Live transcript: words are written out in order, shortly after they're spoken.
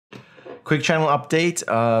quick channel update.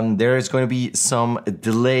 There is going to be some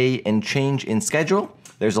delay and change in schedule.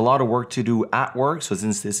 There's a lot of work to do at work. So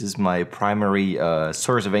since this is my primary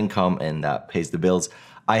source of income and that pays the bills,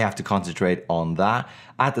 I have to concentrate on that.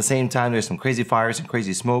 At the same time, there's some crazy fires and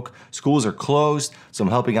crazy smoke. Schools are closed, so I'm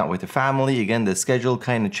helping out with the family. Again, the schedule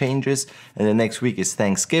kind of changes. And then next week is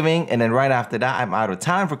Thanksgiving. And then right after that, I'm out of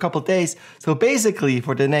town for a couple of days. So basically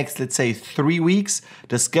for the next, let's say 3 weeks,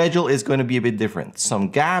 the schedule is going to be a bit different. Some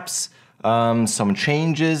gaps, some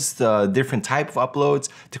changes, different type of uploads.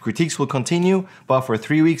 The critiques will continue, but for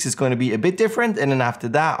 3 weeks it's going to be a bit different. And then after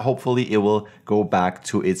that, hopefully it will go back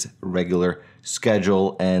to its regular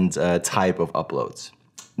schedule and type of uploads.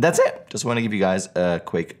 That's it. Just want to give you guys a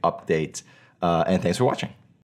quick update, and thanks for watching.